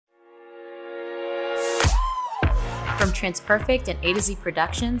From TransPerfect and A to Z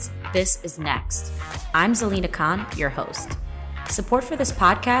Productions, this is Next. I'm Zelina Khan, your host. Support for this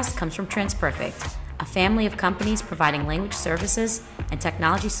podcast comes from TransPerfect, a family of companies providing language services and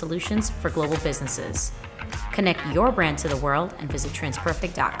technology solutions for global businesses. Connect your brand to the world and visit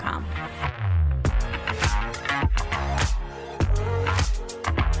transperfect.com.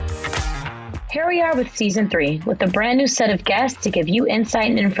 Here we are with Season 3, with a brand new set of guests to give you insight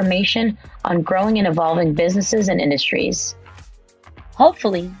and information on growing and evolving businesses and industries.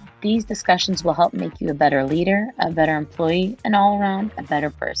 Hopefully, these discussions will help make you a better leader, a better employee, and all around a better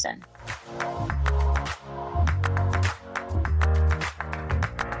person.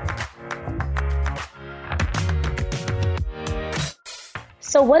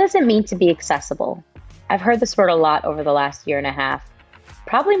 So what does it mean to be accessible? I've heard this word a lot over the last year and a half.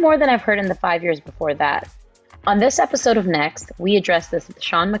 Probably more than I've heard in the 5 years before that. On this episode of Next, we address this with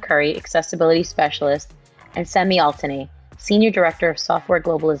Sean McCurry, Accessibility Specialist, and Semi Altanay, Senior Director of Software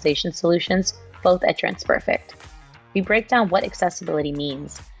Globalization Solutions, both at TransPerfect. We break down what accessibility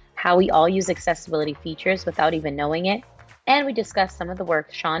means, how we all use accessibility features without even knowing it, and we discuss some of the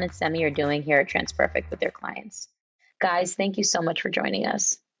work Sean and Semi are doing here at TransPerfect with their clients. Guys, thank you so much for joining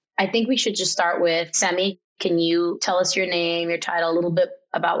us. I think we should just start with Semi. Can you tell us your name, your title, a little bit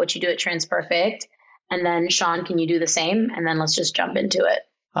about what you do at TransPerfect? And then Sean, can you do the same? And then let's just jump into it.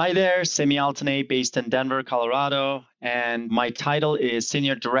 Hi there, Semi Altanay, based in Denver, Colorado. And my title is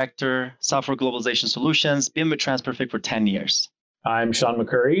Senior Director, Software Globalization Solutions. Been with TransPerfect for 10 years. I'm Sean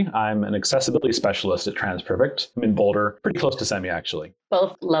McCurry. I'm an accessibility specialist at TransPerfect. I'm in Boulder, pretty close to Semi, actually.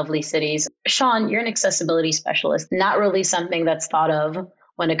 Both lovely cities. Sean, you're an accessibility specialist, not really something that's thought of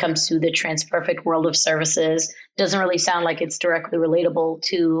when it comes to the TransPerfect world of services. Doesn't really sound like it's directly relatable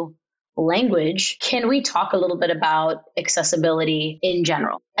to language. Can we talk a little bit about accessibility in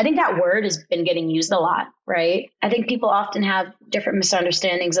general? I think that word has been getting used a lot, right? I think people often have different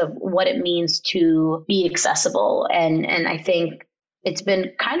misunderstandings of what it means to be accessible. And I think it's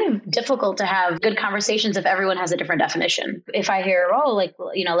been kind of difficult to have good conversations if everyone has a different definition. If I hear,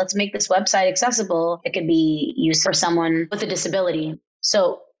 let's make this website accessible, it could be used for someone with a disability.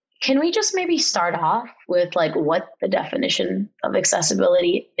 So can we just maybe start off with what the definition of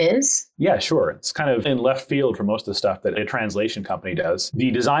accessibility is? Yeah, sure. It's kind of in left field for most of the stuff that a translation company does.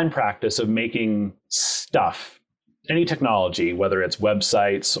 The design practice of making stuff, any technology, whether it's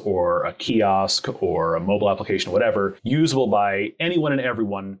websites or a kiosk or a mobile application, whatever, usable by anyone and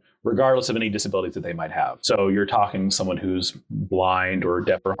everyone, regardless of any disabilities that they might have. So you're talking someone who's blind or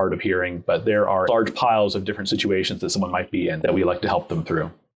deaf or hard of hearing, but there are large piles of different situations that someone might be in that we like to help them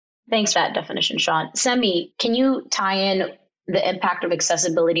through. Thanks for that definition, Sean. Semi, can you tie in the impact of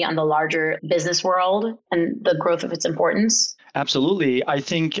accessibility on the larger business world and the growth of its importance? Absolutely. I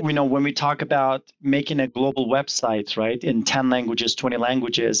think, when we talk about making a global website, right, in 10 languages, 20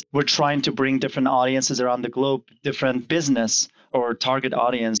 languages, we're trying to bring different audiences around the globe, different business or target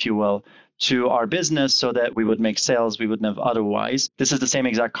audience, if you will, to our business so that we would make sales we wouldn't have otherwise. This is the same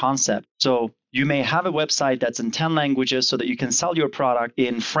exact concept. So you may have a website that's in 10 languages so that you can sell your product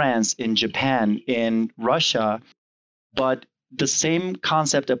in France, in Japan, in Russia, but the same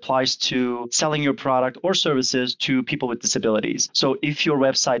concept applies to selling your product or services to people with disabilities. So if your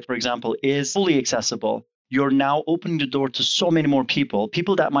website, for example, is fully accessible, you're now opening the door to so many more people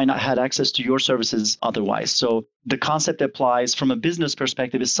that might not have access to your services otherwise. So the concept applies from a business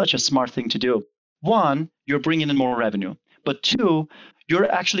perspective is such a smart thing to do. One, you're bringing in more revenue. But two, you're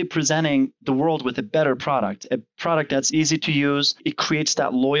actually presenting the world with a better product, a product that's easy to use. It creates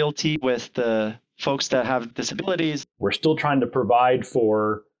that loyalty with the folks that have disabilities. We're still trying to provide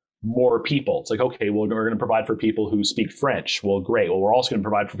for more people. It's okay, well, we're going to provide for people who speak French. Well, great. Well, we're also going to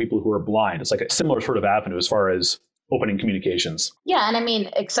provide for people who are blind. It's a similar sort of avenue as far as opening communications. Yeah.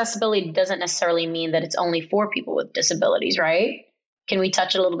 And accessibility doesn't necessarily mean that it's only for people with disabilities, right? Can we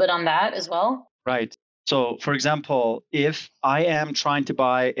touch a little bit on that as well? Right. So, for example, if I am trying to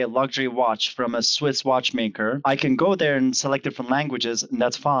buy a luxury watch from a Swiss watchmaker, I can go there and select different languages, and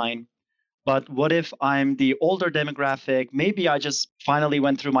that's fine. But what if I'm the older demographic? Maybe I just finally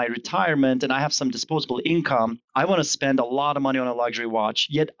went through my retirement and I have some disposable income. I want to spend a lot of money on a luxury watch,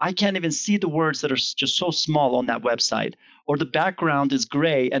 yet I can't even see the words that are just so small on that website. Or the background is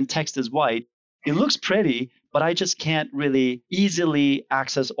gray and text is white. It looks pretty, but I just can't really easily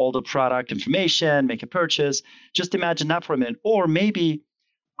access all the product information, make a purchase. Just imagine that for a minute. Or maybe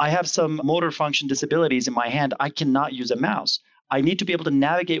I have some motor function disabilities in my hand. I cannot use a mouse. I need to be able to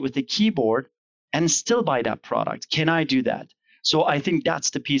navigate with the keyboard and still buy that product. Can I do that? So I think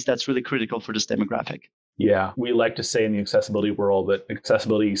that's the piece that's really critical for this demographic. Yeah, we like to say in the accessibility world that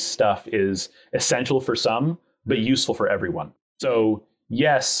accessibility stuff is essential for some, but useful for everyone. So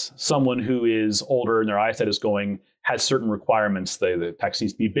yes, someone who is older and their eyesight is going has certain requirements. The text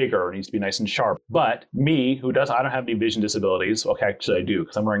needs to be bigger, or needs to be nice and sharp. But me, I don't have any vision disabilities. Okay, actually I do,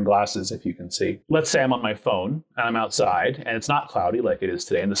 because I'm wearing glasses, if you can see. Let's say I'm on my phone and I'm outside and it's not cloudy like it is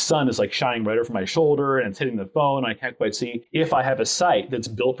today, and the sun is like shining right over my shoulder and it's hitting the phone. I can't quite see. If I have a sight that's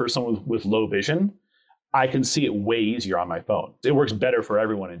built for someone with low vision, I can see it way easier on my phone. It works better for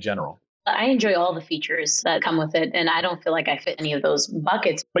everyone in general. I enjoy all the features that come with it, and I don't feel like I fit any of those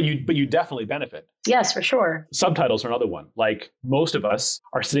buckets. But you definitely benefit. Yes, for sure. Subtitles are another one. Like, most of us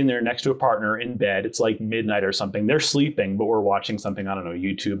are sitting there next to a partner in bed. It's like midnight or something. They're sleeping, but we're watching something, I don't know,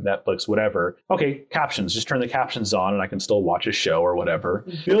 YouTube, Netflix, whatever. Okay, captions. Just turn the captions on and I can still watch a show or whatever.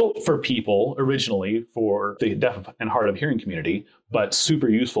 Built for people originally for the deaf and hard of hearing community, but super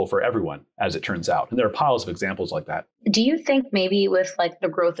useful for everyone, as it turns out. And there are piles of examples like that. Do you think maybe with like the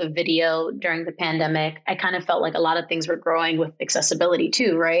growth of video during the pandemic, I kind of felt like a lot of things were growing with accessibility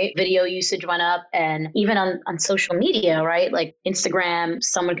too, right? Video usage went up, and even on social media, right? Like Instagram,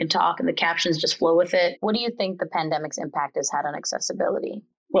 someone can talk and the captions just flow with it. What do you think the pandemic's impact has had on accessibility?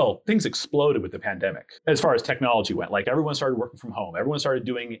 Well, things exploded with the pandemic as far as technology went. Like, everyone started working from home. Everyone started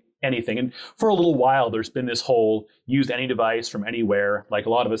doing anything. And for a little while, there's been this whole use any device from anywhere. Like, a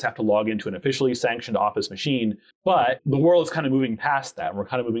lot of us have to log into an officially sanctioned office machine. But the world is kind of moving past that. We're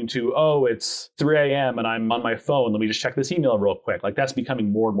kind of moving to, oh, it's 3 a.m. and I'm on my phone. Let me just check this email real quick. Like, that's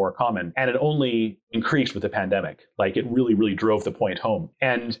becoming more and more common. And it only increased with the pandemic. Like, it really, really drove the point home.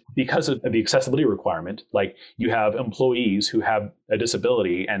 And because of the accessibility requirement, like, you have employees who have a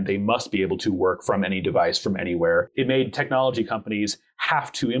disability and they must be able to work from any device from anywhere. It made technology companies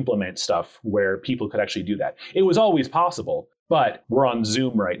have to implement stuff where people could actually do that. It was always possible, but we're on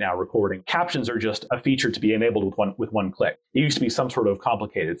Zoom right now recording. Captions are just a feature to be enabled with one click. It used to be some sort of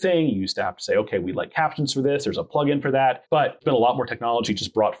complicated thing. You used to have to say, okay, we'd like captions for this. There's a plugin for that. But it's been a lot more technology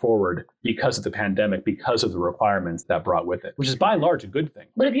just brought forward because of the pandemic, because of the requirements that brought with it, which is by and large a good thing.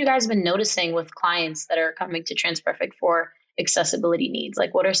 What have you guys been noticing with clients that are coming to TransPerfect for accessibility needs?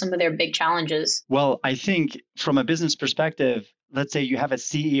 Like, what are some of their big challenges? Well, I think from a business perspective, let's say you have a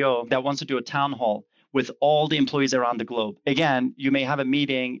CEO that wants to do a town hall with all the employees around the globe. Again, you may have a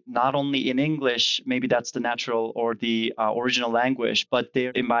meeting not only in English, maybe that's the natural or the original language, but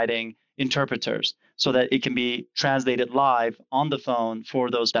they're inviting interpreters so that it can be translated live on the phone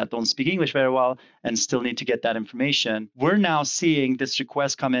for those that don't speak English very well and still need to get that information. We're now seeing this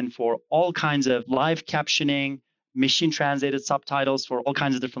request come in for all kinds of live captioning, machine translated subtitles for all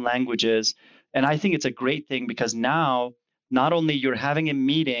kinds of different languages. And I think it's a great thing because now not only you're having a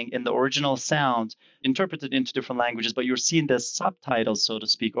meeting in the original sound interpreted into different languages, but you're seeing the subtitles, so to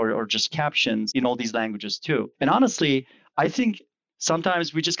speak, or just captions in all these languages too. And honestly, I think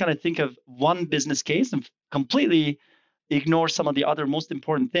sometimes we just kind of think of one business case and completely ignore some of the other most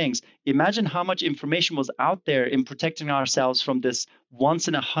important things. Imagine how much information was out there in protecting ourselves from this once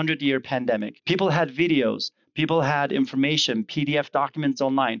in 100-year pandemic. People had videos. People had information, PDF documents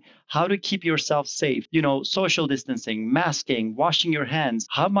online, how to keep yourself safe, social distancing, masking, washing your hands,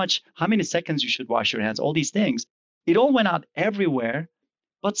 how many seconds you should wash your hands, all these things. It all went out everywhere,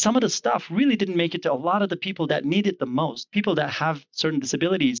 but some of the stuff really didn't make it to a lot of the people that need it the most, people that have certain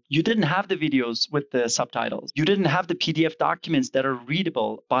disabilities. You didn't have the videos with the subtitles. You didn't have the PDF documents that are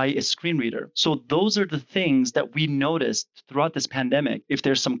readable by a screen reader. So those are the things that we noticed throughout this pandemic. If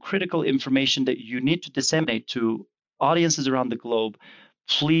there's some critical information that you need to disseminate to audiences around the globe,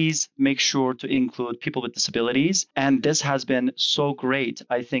 please make sure to include people with disabilities. And this has been so great,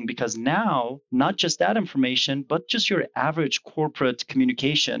 I think, because now, not just that information, but just your average corporate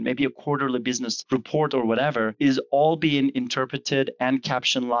communication, maybe a quarterly business report or whatever, is all being interpreted and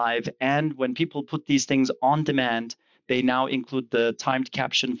captioned live. And when people put these things on demand, they now include the timed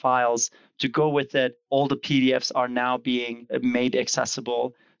caption files to go with it. All the PDFs are now being made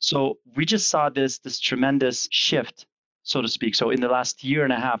accessible. So we just saw this tremendous shift, so to speak. So in the last year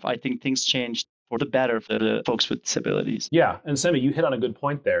and a half, I think things changed for the better for the folks with disabilities. Yeah. And Semi, you hit on a good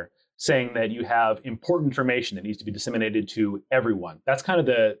point there, saying that you have important information that needs to be disseminated to everyone. That's kind of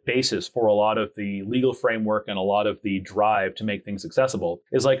the basis for a lot of the legal framework and a lot of the drive to make things accessible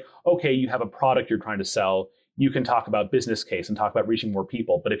is like, okay, you have a product you're trying to sell. You can talk about business case and talk about reaching more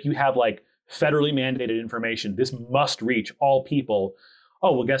people. But if you have like federally mandated information, this must reach all people.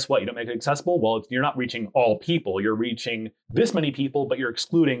 Oh, well, guess what? You don't make it accessible? Well, you're not reaching all people. You're reaching this many people, but you're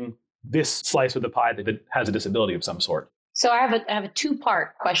excluding this slice of the pie that has a disability of some sort. So I have a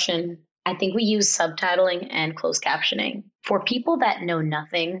two-part question. I think we use subtitling and closed captioning. For people that know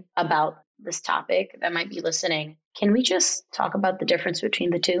nothing about this topic that might be listening, can we just talk about the difference between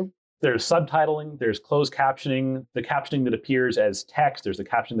the two? There's subtitling, there's closed captioning, the captioning that appears as text, there's the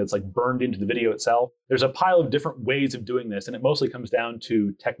captioning that's like burned into the video itself. There's a pile of different ways of doing this, and it mostly comes down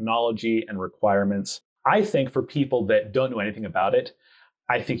to technology and requirements. I think for people that don't know anything about it,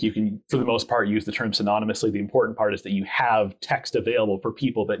 I think you can, for the most part, use the term synonymously. The important part is that you have text available for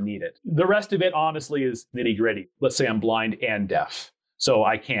people that need it. The rest of it, honestly, is nitty-gritty. Let's say I'm blind and deaf, so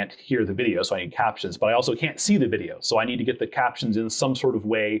I can't hear the video, so I need captions, but I also can't see the video, so I need to get the captions in some sort of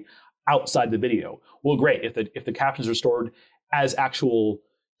way outside the video. Well, great. If the captions are stored as actual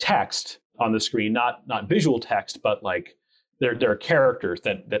text on the screen, not visual text, but like there are characters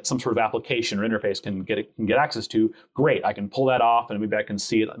that some sort of application or interface can get access to. Great, I can pull that off and maybe I can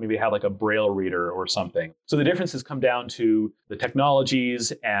see it. Maybe have like a Braille reader or something. So the differences come down to the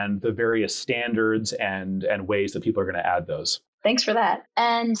technologies and the various standards and ways that people are going to add those. Thanks for that.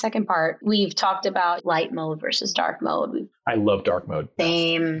 And second part, we've talked about light mode versus dark mode. I love dark mode.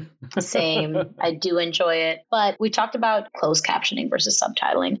 Same. I do enjoy it. But we talked about closed captioning versus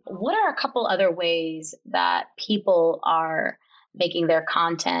subtitling. What are a couple other ways that people are making their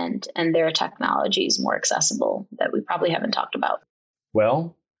content and their technologies more accessible that we probably haven't talked about?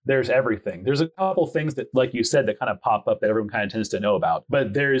 Well, there's everything. There's a couple things that, like you said, that kind of pop up that everyone kind of tends to know about.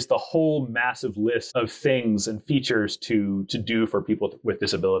 But there's the whole massive list of things and features to do for people with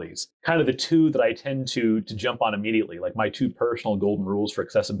disabilities. Kind of the two that I tend to jump on immediately, like my two personal golden rules for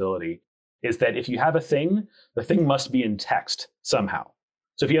accessibility, is that if you have a thing, the thing must be in text somehow.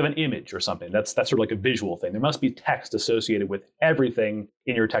 So if you have an image or something, that's sort of like a visual thing. There must be text associated with everything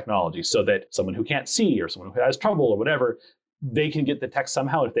in your technology so that someone who can't see or someone who has trouble or whatever, they can get the text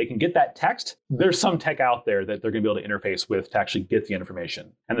somehow. If they can get that text, there's some tech out there that they're going to be able to interface with to actually get the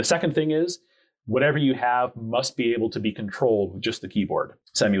information. And the second thing is, whatever you have must be able to be controlled with just the keyboard.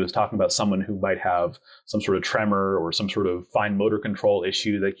 Sammy was talking about someone who might have some sort of tremor or some sort of fine motor control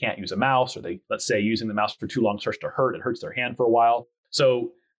issue. They can't use a mouse, or they, let's say, using the mouse for too long starts to hurt. It hurts their hand for a while.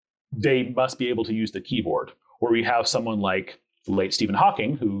 So they must be able to use the keyboard. Or we have someone like the late Stephen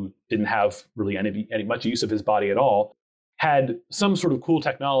Hawking, who didn't have really any much use of his body at all, had some sort of cool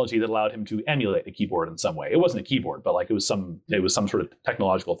technology that allowed him to emulate a keyboard in some way. It wasn't a keyboard, but like it was some sort of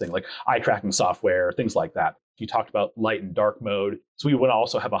technological thing, like eye tracking software, things like that. You talked about light and dark mode. So we would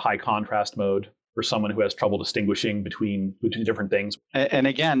also have a high contrast mode for someone who has trouble distinguishing between different things. And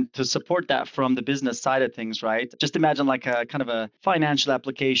again, to support that from the business side of things, right? Just imagine like a kind of a financial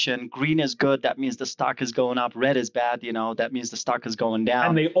application. Green is good. That means the stock is going up. Red is bad. That means the stock is going down.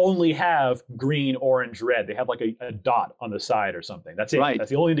 And they only have green, orange, red. They have like a dot on the side or something. That's it. Right. That's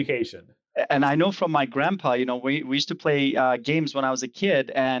the only indication. And I know from my grandpa, we used to play games when I was a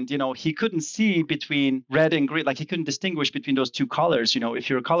kid, and, he couldn't see between red and green. Like he couldn't distinguish between those two colors. If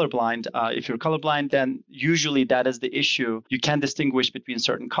you're colorblind, then usually that is the issue. You can't distinguish between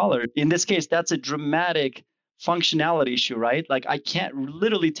certain colors. In this case, that's a dramatic functionality issue, right? Like I can't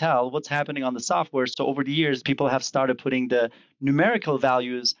literally tell what's happening on the software. So over the years, people have started putting the numerical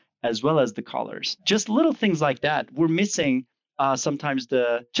values as well as the colors. Just little things like that. We're missing sometimes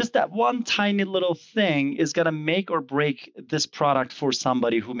just that one tiny little thing is going to make or break this product for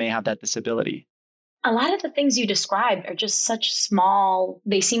somebody who may have that disability. A lot of the things you described are just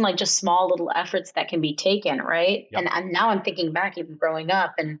they seem like just small little efforts that can be taken, right? Yep. And now I'm thinking back, even growing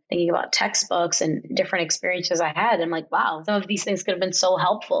up and thinking about textbooks and different experiences I had. I'm like, wow, some of these things could have been so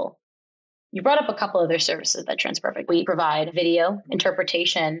helpful. You brought up a couple other services that TransPerfect. We provide video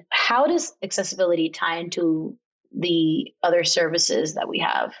interpretation. How does accessibility tie into the other services that we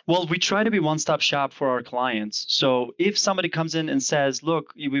have? Well, we try to be one-stop shop for our clients. So if somebody comes in and says,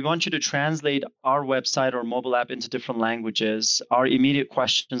 look, we want you to translate our website or mobile app into different languages, our immediate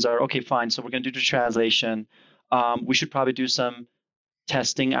questions are, okay, fine. So we're going to do the translation. We should probably do some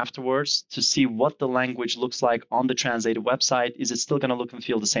testing afterwards to see what the language looks like on the translated website. Is it still going to look and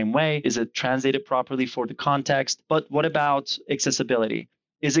feel the same way? Is it translated properly for the context? But what about accessibility?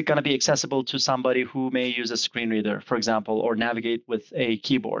 Is it going to be accessible to somebody who may use a screen reader, for example, or navigate with a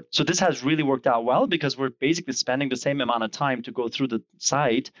keyboard? So this has really worked out well because we're basically spending the same amount of time to go through the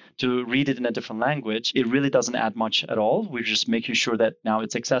site to read it in a different language. It really doesn't add much at all. We're just making sure that now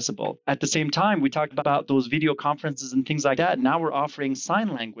it's accessible. At the same time, we talked about those video conferences and things like that. Now we're offering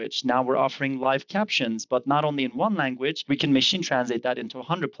sign language. Now we're offering live captions, but not only in one language, we can machine translate that into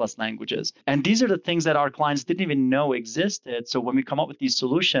 100 plus languages. And these are the things that our clients didn't even know existed. So when we come up with these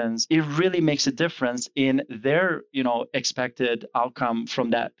solutions, it really makes a difference in their, expected outcome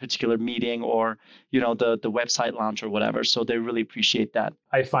from that particular meeting or, the website launch or whatever. So they really appreciate that.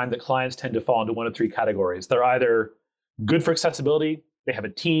 I find that clients tend to fall into one of three categories. They're either good for accessibility, they have a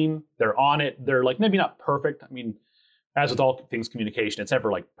team, they're on it, they're like maybe not perfect. I mean, as with all things communication, it's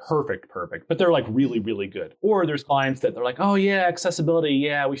never like perfect, but they're like really, really good. Or there's clients that they're like, oh yeah, accessibility.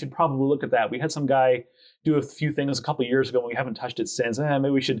 Yeah, we should probably look at that. We had some guy do a few things a couple of years ago and we haven't touched it since. Maybe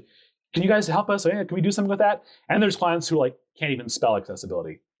we should, can you guys help us? Yeah, can we do something with that? And there's clients who like can't even spell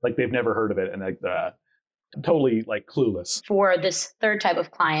accessibility. Like they've never heard of it and like totally like clueless. For this third type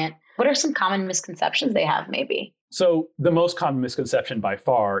of client, what are some common misconceptions they have maybe? So the most common misconception by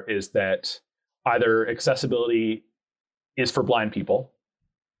far is that either accessibility is for blind people,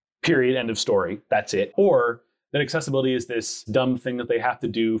 period, end of story, that's it. Or that accessibility is this dumb thing that they have to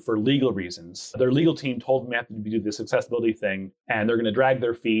do for legal reasons. Their legal team told them they have to do this accessibility thing and they're going to drag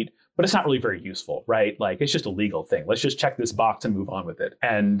their feet, but it's not really very useful, right? Like it's just a legal thing. Let's just check this box and move on with it.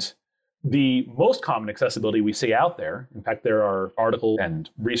 And the most common accessibility we see out there, in fact, there are articles and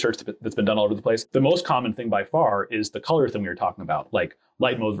research that's been done all over the place. The most common thing by far is the color thing we were talking about, like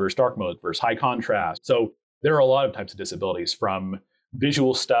light mode versus dark mode versus high contrast. So there are a lot of types of disabilities, from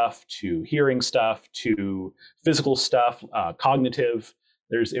visual stuff to hearing stuff to physical stuff, cognitive.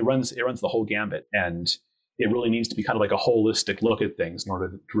 It runs the whole gambit, and it really needs to be kind of like a holistic look at things in order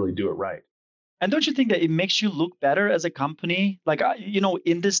to really do it right. And don't you think that it makes you look better as a company? Like,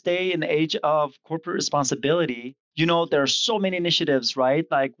 in this day and age of corporate responsibility, there are so many initiatives, right?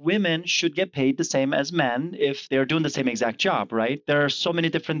 Like women should get paid the same as men if they're doing the same exact job, right? There are so many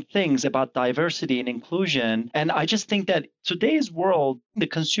different things about diversity and inclusion. And I just think that today's world, the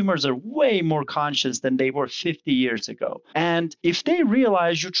consumers are way more conscious than they were 50 years ago. And if they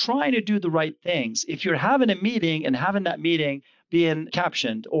realize you're trying to do the right things, if you're having a meeting and having that meeting being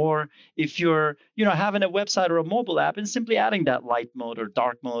captioned, or if you're, having a website or a mobile app and simply adding that light mode or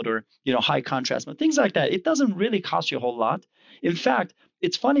dark mode or, high contrast mode, things like that, it doesn't really cost you a whole lot. In fact,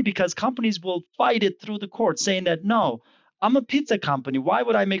 it's funny because companies will fight it through the court saying that, no, I'm a pizza company. Why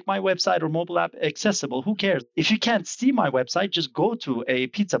would I make my website or mobile app accessible? Who cares? If you can't see my website, just go to a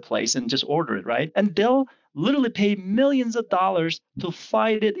pizza place and just order it, right? And they'll literally pay millions of dollars to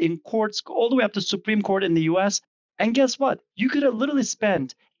fight it in courts, all the way up to Supreme Court in the US. And guess what? You could have literally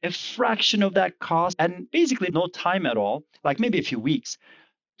spent a fraction of that cost and basically no time at all, like maybe a few weeks,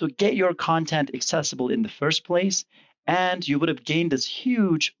 to get your content accessible in the first place. And you would have gained this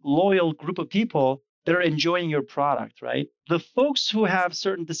huge, loyal group of people that are enjoying your product, right? The folks who have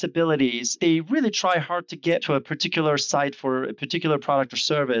certain disabilities, they really try hard to get to a particular site for a particular product or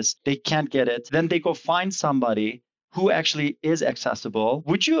service. They can't get it. Then they go find somebody who actually is accessible.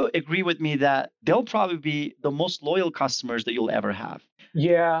 Would you agree with me that they'll probably be the most loyal customers that you'll ever have?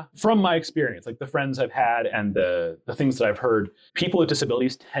 Yeah, from my experience, like the friends I've had and the things that I've heard, people with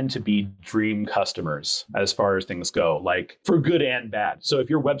disabilities tend to be dream customers as far as things go, like for good and bad. So if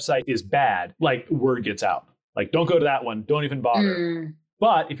your website is bad, like word gets out, like don't go to that one, don't even bother.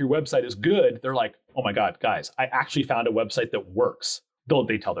 But if your website is good, they're like, oh my God, guys, I actually found a website that works.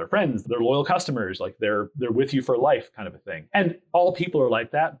 They tell their friends, they're loyal customers, like they're with you for life kind of a thing. And all people are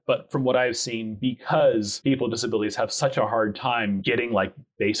like that. But from what I've seen, because people with disabilities have such a hard time getting like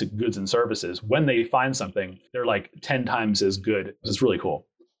basic goods and services, when they find something, they're like 10 times as good. It's really cool.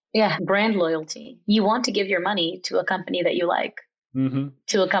 Yeah, brand loyalty. You want to give your money to a company that you like,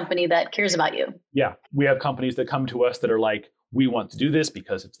 to a company that cares about you. Yeah, we have companies that come to us that are like, we want to do this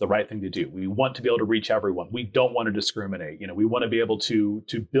because it's the right thing to do. We want to be able to reach everyone. We don't want to discriminate. We want to be able to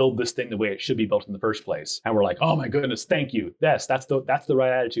build this thing the way it should be built in the first place. And we're like, oh my goodness, thank you. Yes, that's the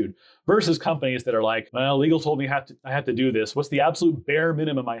right attitude. Versus companies that are like, well, legal told me I have to do this. What's the absolute bare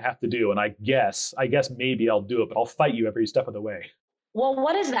minimum I have to do? And I guess maybe I'll do it, but I'll fight you every step of the way. Well,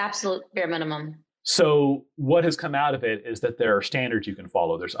 what is the absolute bare minimum? So what has come out of it is that there are standards you can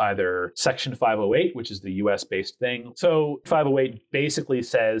follow. There's either Section 508, which is the US-based thing. So 508 basically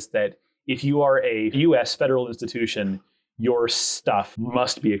says that if you are a US federal institution, your stuff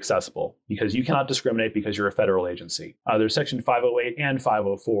must be accessible because you cannot discriminate because you're a federal agency. There's Section 508 and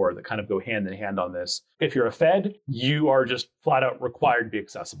 504 that kind of go hand in hand on this. If you're a Fed, you are just flat out required to be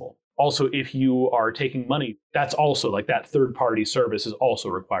accessible. Also, if you are taking money, that's also like that third-party service is also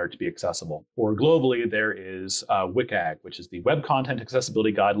required to be accessible. Or globally, there is WCAG, which is the Web Content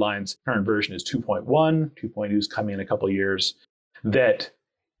Accessibility Guidelines. Current version is 2.1. 2.2 is coming in a couple of years. That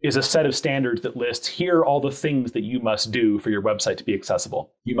is a set of standards that lists here are all the things that you must do for your website to be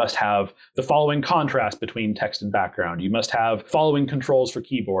accessible. You must have the following contrast between text and background. You must have following controls for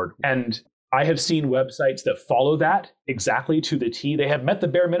keyboard. And I have seen websites that follow that exactly to the T. They have met the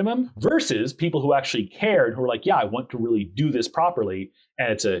bare minimum versus people who actually cared, who are like, yeah, I want to really do this properly.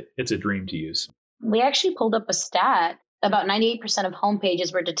 And it's a dream to use. We actually pulled up a stat. About 98% of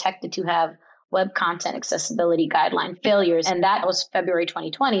homepages were detected to have web content accessibility guideline failures. And that was February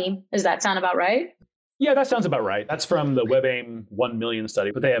 2020. Does that sound about right? Yeah, that sounds about right. That's from the WebAIM 1 million study,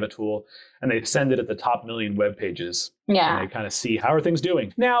 but they have a tool and they send it at the top million web pages. Yeah. And they kind of see how are things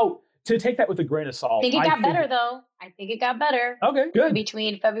doing. Now, to take that with a grain of salt. I think it got better, though. I think it got better. Okay, good.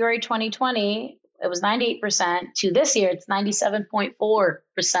 Between February 2020, it was 98%, to this year, it's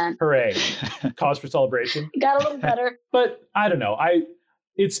 97.4%. Hooray. Cause for celebration. It got a little better. But I don't know.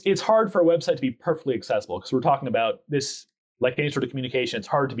 It's hard for a website to be perfectly accessible because we're talking about this, like any sort of communication, it's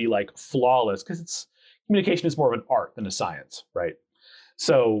hard to be like flawless because communication is more of an art than a science, right?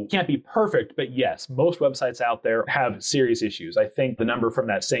 So it can't be perfect, but yes, most websites out there have serious issues. I think the number from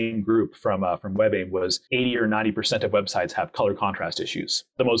that same group from WebAIM was 80 or 90% of websites have color contrast issues.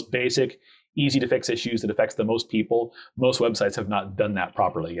 The most basic, easy to fix issues that affects the most people. Most websites have not done that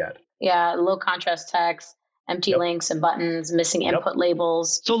properly yet. Yeah, low contrast text, empty links and buttons, missing input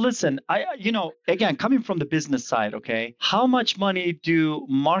labels. So listen, again, coming from the business side, okay, how much money do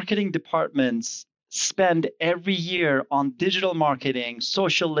marketing departments spend every year on digital marketing,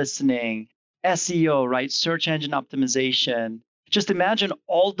 social listening, SEO, right? Search engine optimization. Just imagine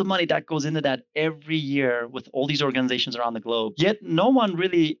all the money that goes into that every year with all these organizations around the globe. Yet no one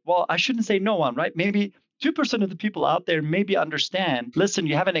really, well, I shouldn't say no one, right? Maybe 2% of the people out there maybe understand, listen,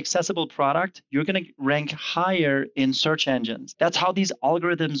 you have an accessible product, you're going to rank higher in search engines. That's how these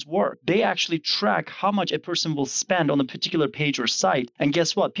algorithms work. They actually track how much a person will spend on a particular page or site. And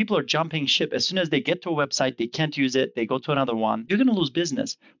guess what? People are jumping ship. As soon as they get to a website, they can't use it, they go to another one. You're going to lose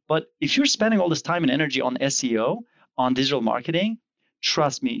business. But if you're spending all this time and energy on SEO, on digital marketing,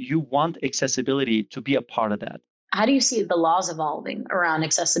 trust me, you want accessibility to be a part of that. How do you see the laws evolving around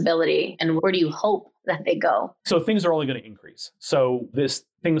accessibility, and where do you hope that they go? So things are only going to increase. So this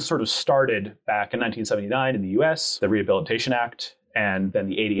thing sort of started back in 1979 in the US, the Rehabilitation Act, and then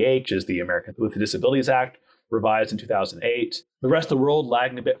the ADA, which is the American with Disabilities Act, revised in 2008. The rest of the world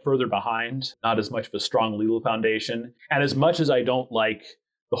lagging a bit further behind, not as much of a strong legal foundation. And as much as I don't like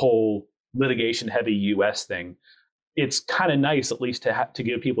the whole litigation-heavy US thing, it's kind of nice, at least, to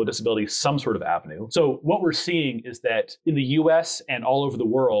give people with disabilities some sort of avenue. So what we're seeing is that in the US and all over the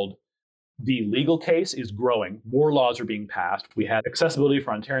world, the legal case is growing. More laws are being passed. We had Accessibility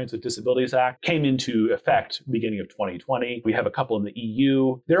for Ontarians with Disabilities Act came into effect beginning of 2020. We have a couple in the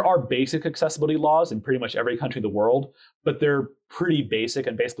EU. There are basic accessibility laws in pretty much every country in the world, but they're pretty basic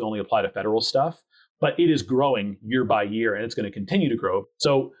and basically only apply to federal stuff. But it is growing year by year, and it's going to continue to grow.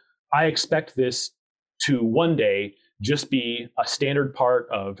 So I expect this to one day just be a standard part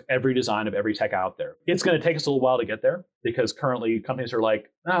of every design of every tech out there. It's going to take us a little while to get there because currently companies are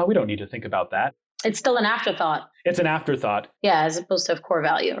like, we don't need to think about that. It's still an afterthought. It's an afterthought. Yeah, as opposed to a core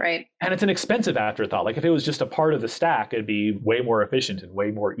value, right? And it's an expensive afterthought. Like if it was just a part of the stack, it'd be way more efficient and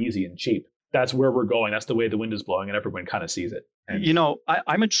way more easy and cheap. That's where we're going. That's the way the wind is blowing and everyone kind of sees it. And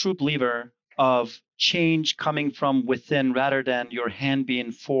I'm a true believer of change coming from within rather than your hand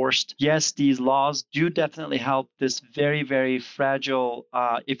being forced. Yes, these laws do definitely help this very, very fragile,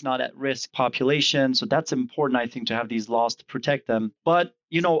 if not at risk population. So that's important, I think, to have these laws to protect them. But,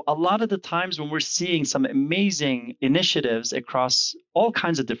 a lot of the times when we're seeing some amazing initiatives across all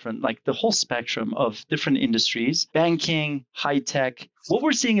kinds of different, like the whole spectrum of different industries, banking, high tech, what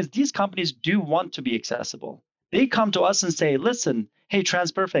we're seeing is these companies do want to be accessible. They come to us and say, listen, hey,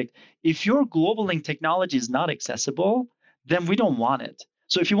 TransPerfect, if your global link technology is not accessible, then we don't want it.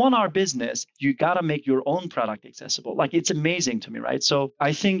 So if you want our business, you got to make your own product accessible. Like, it's amazing to me, right? So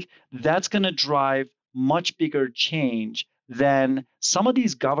I think that's going to drive much bigger change than some of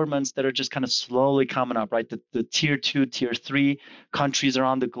these governments that are just kind of slowly coming up, right? The tier 2, tier 3 countries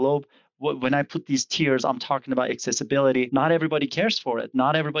around the globe. When I put these tiers, I'm talking about accessibility. Not everybody cares for it.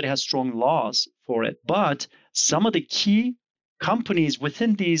 Not everybody has strong laws for it. But some of the key companies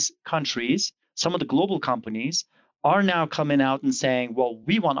within these countries, some of the global companies, are now coming out and saying, well,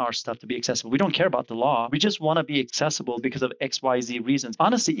 we want our stuff to be accessible. We don't care about the law. We just want to be accessible because of XYZ reasons.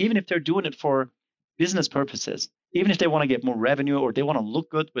 Honestly, even if they're doing it for business purposes, even if they want to get more revenue or they want to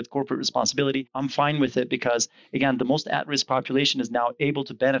look good with corporate responsibility, I'm fine with it because, again, the most at-risk population is now able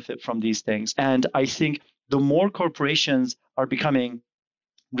to benefit from these things. And I think the more corporations are becoming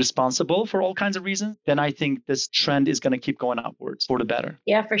responsible for all kinds of reasons, then I think this trend is going to keep going upwards for the better.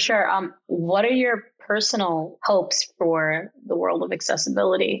 Yeah, for sure. What are your personal hopes for the world of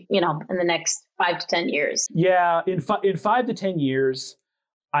accessibility, in the next 5 to 10 years? Yeah, in 5 to 10 years,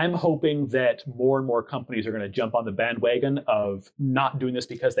 I'm hoping that more and more companies are going to jump on the bandwagon of not doing this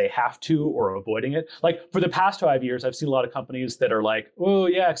because they have to or avoiding it. Like for the past 5 years, I've seen a lot of companies that are like, oh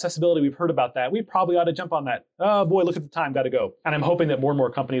yeah, accessibility, we've heard about that. We probably ought to jump on that. Oh boy, look at the time, got to go. And I'm hoping that more and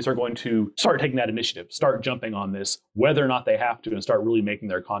more companies are going to start taking that initiative, start jumping on this, whether or not they have to, and start really making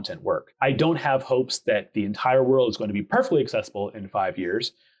their content work. I don't have hopes that the entire world is going to be perfectly accessible in 5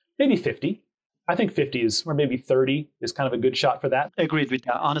 years, maybe 50. I think 50 is, or maybe 30 is kind of a good shot for that. Agreed with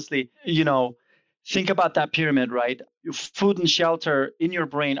that. Honestly, think about that pyramid, right? Food and shelter in your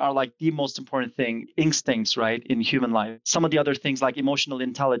brain are like the most important thing, instincts, right, in human life. Some of the other things like emotional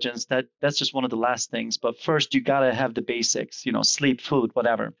intelligence, that's just one of the last things. But first, you got to have the basics, sleep, food,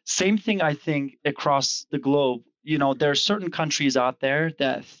 whatever. Same thing, I think, across the globe. There are certain countries out there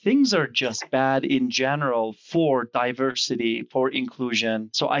that things are just bad in general for diversity, for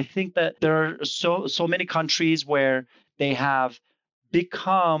inclusion. So I think that there are so many countries where they have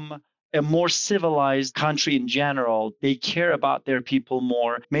become a more civilized country in general. They care about their people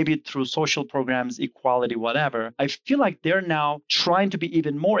more, maybe through social programs, equality, whatever. I feel like they're now trying to be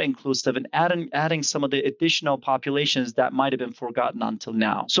even more inclusive and adding some of the additional populations that might have been forgotten until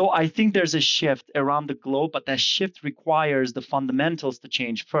now. So I think there's a shift around the globe, but that shift requires the fundamentals to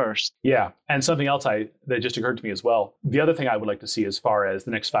change first. Yeah. And something else that just occurred to me as well. The other thing I would like to see as far as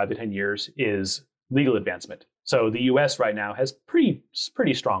the next 5 to 10 years is legal advancement. So the US right now has pretty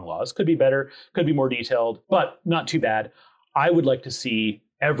strong laws. Could be better, could be more detailed, but not too bad. I would like to see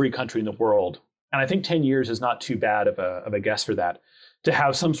every country in the world, and I think 10 years is not too bad of a guess for that, to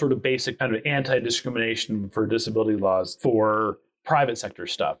have some sort of basic kind of anti-discrimination for disability laws for private sector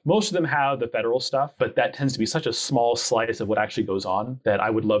stuff. Most of them have the federal stuff, but that tends to be such a small slice of what actually goes on that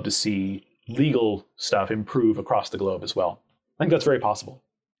I would love to see legal stuff improve across the globe as well. I think that's very possible.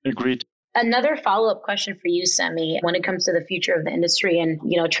 Agreed. Another follow-up question for you, Semi, when it comes to the future of the industry and,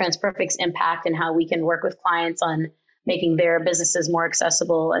 TransPerfect's impact and how we can work with clients on making their businesses more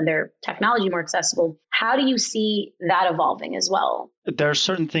accessible and their technology more accessible. How do you see that evolving as well? There are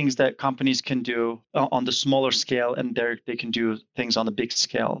certain things that companies can do on the smaller scale, and they can do things on the big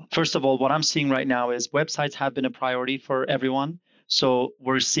scale. First of all, what I'm seeing right now is websites have been a priority for everyone. So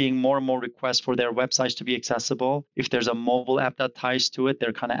we're seeing more and more requests for their websites to be accessible. If there's a mobile app that ties to it,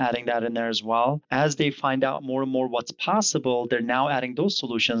 they're kind of adding that in there as well. As they find out more and more what's possible, they're now adding those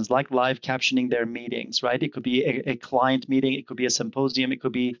solutions like live captioning their meetings, right? It could be a client meeting. It could be a symposium. It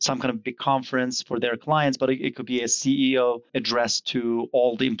could be some kind of big conference for their clients, but it could be a CEO address to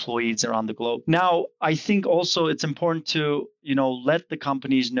all the employees around the globe. Now, I think also it's important to let the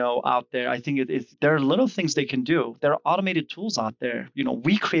companies know out there. I think there are little things they can do. There are automated tools out there.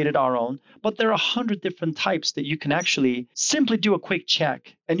 We created our own, but there are 100 different types that you can actually simply do a quick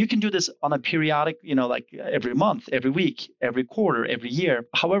check. And you can do this on a periodic, like every month, every week, every quarter, every year.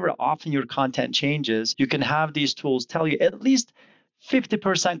 However often your content changes, you can have these tools tell you at least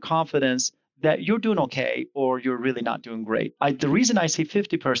 50% confidence that you're doing okay or you're really not doing great. The reason I say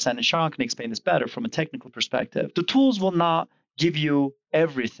 50%, and Sean can explain this better from a technical perspective, the tools will not give you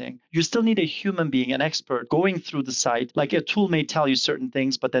everything. You still need a human being, an expert going through the site. Like a tool may tell you certain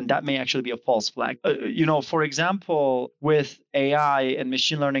things, but then that may actually be a false flag. For example, with AI and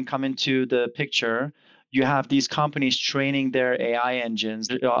machine learning come into the picture, you have these companies training their AI engines,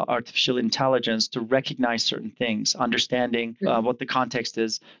 artificial intelligence, to recognize certain things, understanding what the context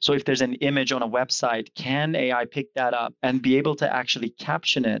is. So if there's an image on a website, can AI pick that up and be able to actually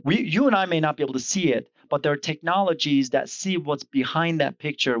caption it? You and I may not be able to see it, but there are technologies that see what's behind that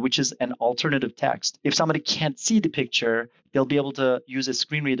picture, which is an alternative text. If somebody can't see the picture, they'll be able to use a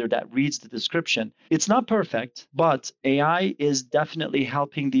screen reader that reads the description. It's not perfect, but AI is definitely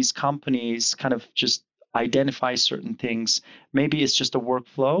helping these companies kind of just identify certain things. Maybe it's just a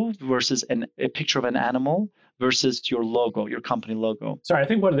workflow versus a picture of an animal versus your logo, your company logo. Sorry, I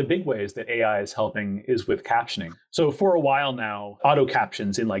think one of the big ways that AI is helping is with captioning. So for a while now, auto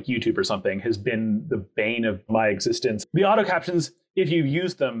captions in like YouTube or something has been the bane of my existence. The auto captions, if you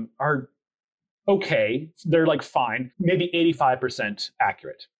use them, are okay. They're like fine, maybe 85%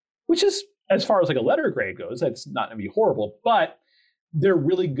 accurate, which is, as far as like a letter grade goes, that's not going to be horrible, but they're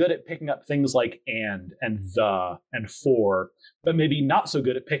really good at picking up things like and the and for, but maybe not so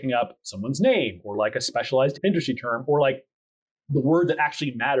good at picking up someone's name or like a specialized industry term or like the word that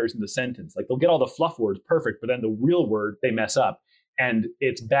actually matters in the sentence. Like they'll get all the fluff words perfect, but then the real word they mess up and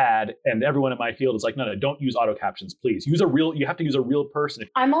it's bad. And everyone in my field is like, no, don't use auto captions, please. You have to use a real person.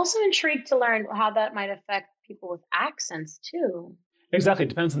 I'm also intrigued to learn how that might affect people with accents too. Exactly. It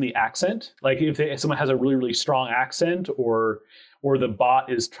depends on the accent. Like if someone has a really, really strong accent or the bot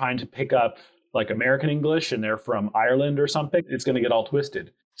is trying to pick up like American English and they're from Ireland or something, it's going to get all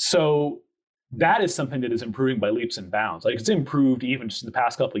twisted. So that is something that is improving by leaps and bounds. Like it's improved even just in the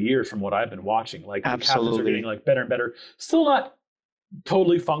past couple of years from what I've been watching. Like the captions are getting like better and better. Still not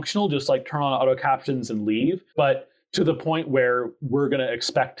totally functional, just like turn on auto captions and leave, but to the point where we're going to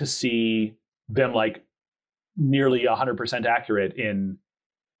expect to see them like nearly 100% accurate in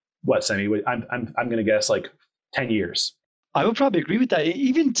what, Sammy? I'm going to guess like 10 years. I would probably agree with that.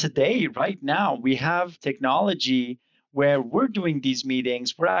 Even today, right now, we have technology where we're doing these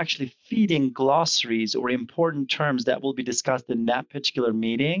meetings, we're actually feeding glossaries or important terms that will be discussed in that particular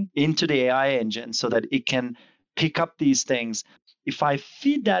meeting into the AI engine so that it can pick up these things. If I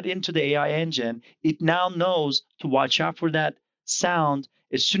feed that into the AI engine, it now knows to watch out for that sound.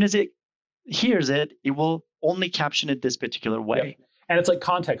 As soon as it hears it, it will only caption it this particular way. Yep. And it's like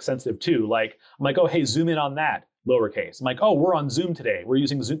context sensitive too. Like, I'm like, oh, hey, zoom in on that, lowercase. I'm like, oh, we're on Zoom today. We're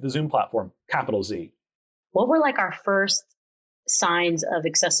using the Zoom platform, capital Z. What were like our first signs of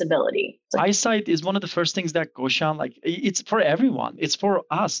accessibility? Eyesight is one of the first things that goes down. Like it's for everyone. It's for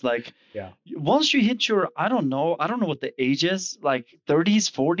us. Like once you hit your, I don't know what the age is, like 30s,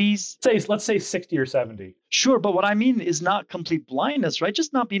 40s. Let's say 60 or 70. Sure, but what I mean is not complete blindness, right?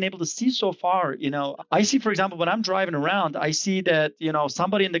 Just not being able to see so far. I see, for example, when I'm driving around, I see that,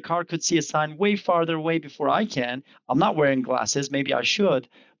 somebody in the car could see a sign way farther away before I can. I'm not wearing glasses. Maybe I should.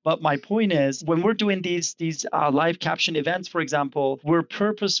 But my point is, when we're doing these live caption events, for example, we're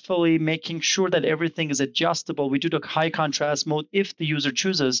purposefully making sure that everything is adjustable. We do the high contrast mode if the user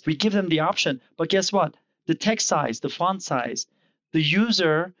chooses. We give them the option. But guess what? The text size, the font size, the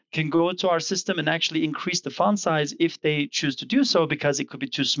user can go to our system and actually increase the font size if they choose to do so because it could be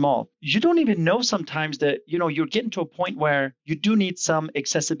too small. You don't even know sometimes that, you're getting to a point where you do need some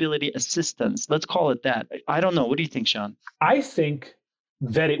accessibility assistance. Let's call it that. I don't know. What do you think, Sean? I think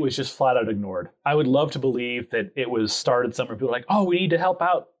that it was just flat out ignored. I would love to believe that it was started somewhere. People were like, oh, we need to help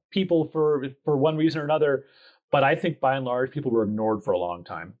out people for one reason or another. But I think by and large, people were ignored for a long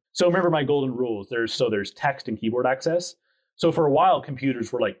time. So remember my golden rules. There's text and keyboard access. So for a while,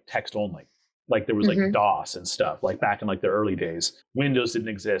 computers were like text only. Like there was like DOS and stuff, like back in like the early days. Windows didn't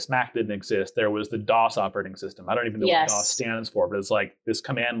exist. Mac didn't exist. There was the DOS operating system. I don't even know what DOS stands for, but it's like this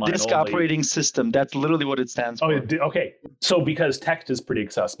command line Disk operating system. That's literally what it stands for. Oh, okay. So because text is pretty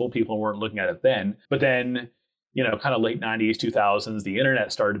accessible, people weren't looking at it then. But then, kind of late 90s, 2000s, the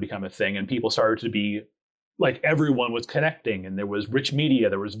internet started to become a thing and people started to be like everyone was connecting and there was rich media,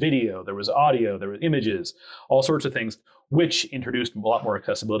 there was video, there was audio, there were images, all sorts of things, which introduced a lot more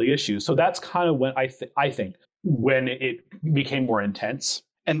accessibility issues. So that's kind of when I think when it became more intense.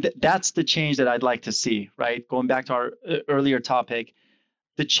 And that's the change that I'd like to see, right? Going back to our earlier topic,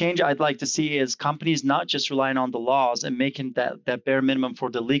 the change I'd like to see is companies not just relying on the laws and making that bare minimum for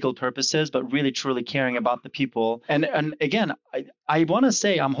the legal purposes, but really truly caring about the people. And again, I want to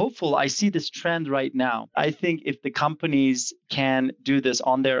say I'm hopeful. I see this trend right now. I think if the companies can do this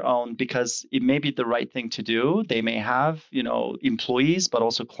on their own, because it may be the right thing to do, they may have, employees, but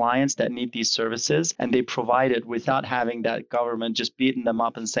also clients that need these services, and they provide it without having that government just beating them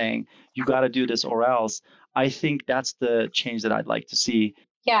up and saying, you got to do this or else. I think that's the change that I'd like to see.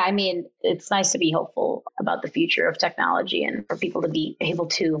 Yeah, I mean, it's nice to be hopeful about the future of technology and for people to be able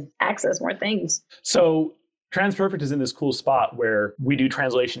to access more things. So TransPerfect is in this cool spot where we do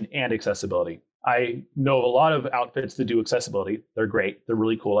translation and accessibility. I know a lot of outfits that do accessibility. They're great. They're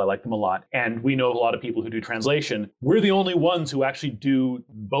really cool. I like them a lot. And we know a lot of people who do translation. We're the only ones who actually do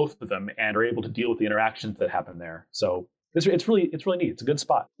both of them and are able to deal with the interactions that happen there. So it's really neat. It's a good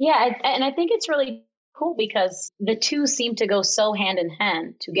spot. Yeah, and I think it's really cool because the two seem to go so hand in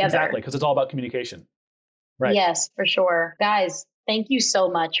hand together. Exactly, because it's all about communication. Right. Yes, for sure. Guys, thank you so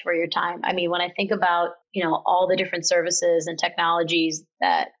much for your time. I mean, when I think about, all the different services and technologies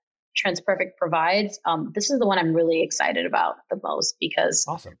that TransPerfect provides, this is the one I'm really excited about the most because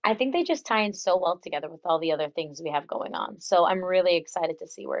I think they just tie in so well together with all the other things we have going on. So I'm really excited to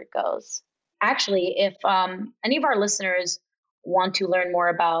see where it goes. Actually, if any of our listeners want to learn more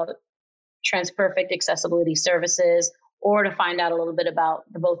about TransPerfect accessibility services or to find out a little bit about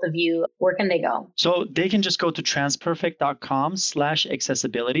the both of you, where can they go? So they can just go to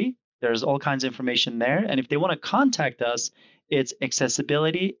transperfect.com/accessibility. There's all kinds of information there. And if they want to contact us, it's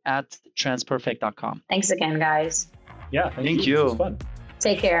accessibility@transperfect.com. Thanks again, guys. Yeah, thank you. It was fun.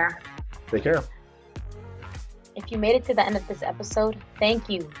 Take care. Take care. If you made it to the end of this episode, thank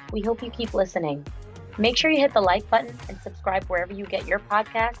you. We hope you keep listening. Make sure you hit the like button and subscribe wherever you get your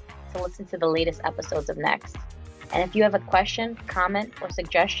podcast to listen to the latest episodes of Next. And if you have a question, comment, or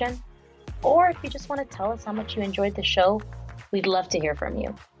suggestion, or if you just want to tell us how much you enjoyed the show, we'd love to hear from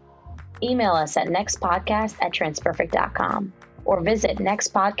you. Email us at nextpodcast@transperfect.com or visit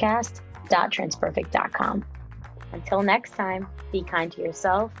nextpodcast.transperfect.com. Until next time, be kind to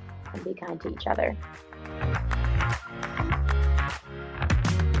yourself and be kind to each other.